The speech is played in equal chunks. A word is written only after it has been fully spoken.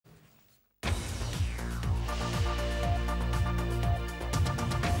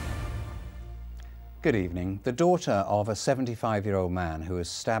Good evening. The daughter of a 75-year-old man who was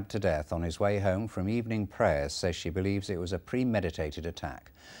stabbed to death on his way home from evening prayers says she believes it was a premeditated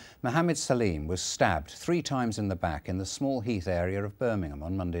attack. Mohammed Salim was stabbed 3 times in the back in the small Heath area of Birmingham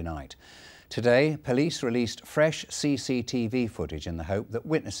on Monday night. Today, police released fresh CCTV footage in the hope that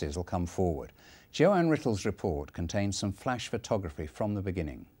witnesses will come forward. Joanne Rittle's report contains some flash photography from the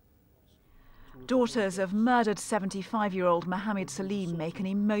beginning. Daughters of murdered 75-year-old Mohammed Salim make an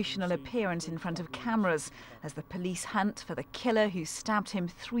emotional appearance in front of cameras as the police hunt for the killer who stabbed him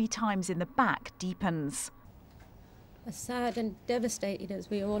 3 times in the back deepens. As sad and devastated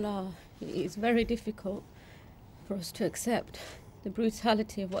as we all are, it is very difficult for us to accept the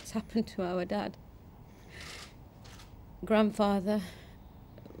brutality of what's happened to our dad. Grandfather,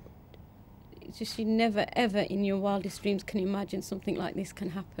 it's just you never ever in your wildest dreams can imagine something like this can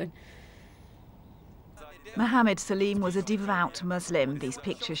happen. Mohammed Salim was a devout Muslim. These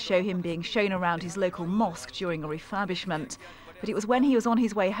pictures show him being shown around his local mosque during a refurbishment. But it was when he was on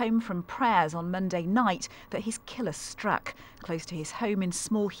his way home from prayers on Monday night that his killer struck, close to his home in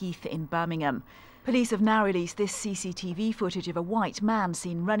Small Heath in Birmingham. Police have now released this CCTV footage of a white man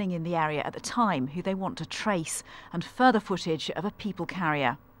seen running in the area at the time, who they want to trace, and further footage of a people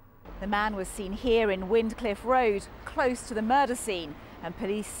carrier. The man was seen here in Windcliffe Road, close to the murder scene, and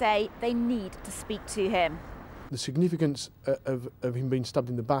police say they need to speak to him. The significance of him being stabbed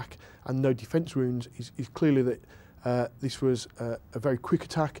in the back and no defence wounds is clearly that this was a very quick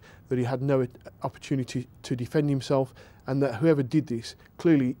attack, that he had no opportunity to defend himself, and that whoever did this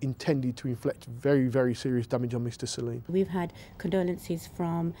clearly intended to inflict very, very serious damage on Mr. Salim. We've had condolences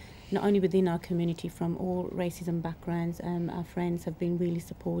from not only within our community, from all races and backgrounds. Our friends have been really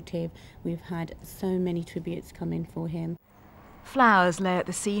supportive. We've had so many tributes come in for him. Flowers lay at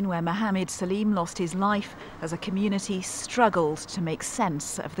the scene where Mohammed Salim lost his life as a community struggled to make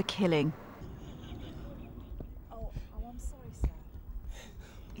sense of the killing. Oh, I'm sorry, sir.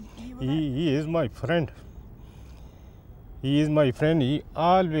 He is my friend. He is my friend. He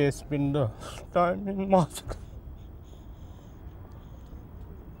always spend the time in mosque.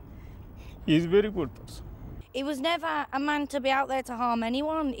 He is a very good person. He was never a man to be out there to harm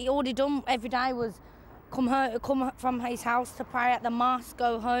anyone. All he done every day was come from his house to pray at the mosque,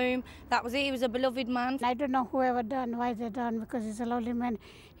 go home. That was it. He was a beloved man. I don't know whoever done, why they done, because he's a lovely man.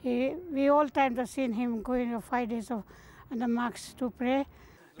 We all times have seen him going 5 days on the mosque to pray.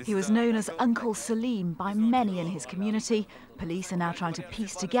 He was known as Uncle Salim by many in his community. Police are now trying to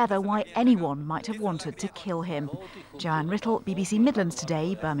piece together why anyone might have wanted to kill him. Joanne Rittle, BBC Midlands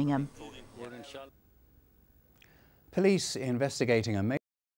Today, Birmingham. Police investigating a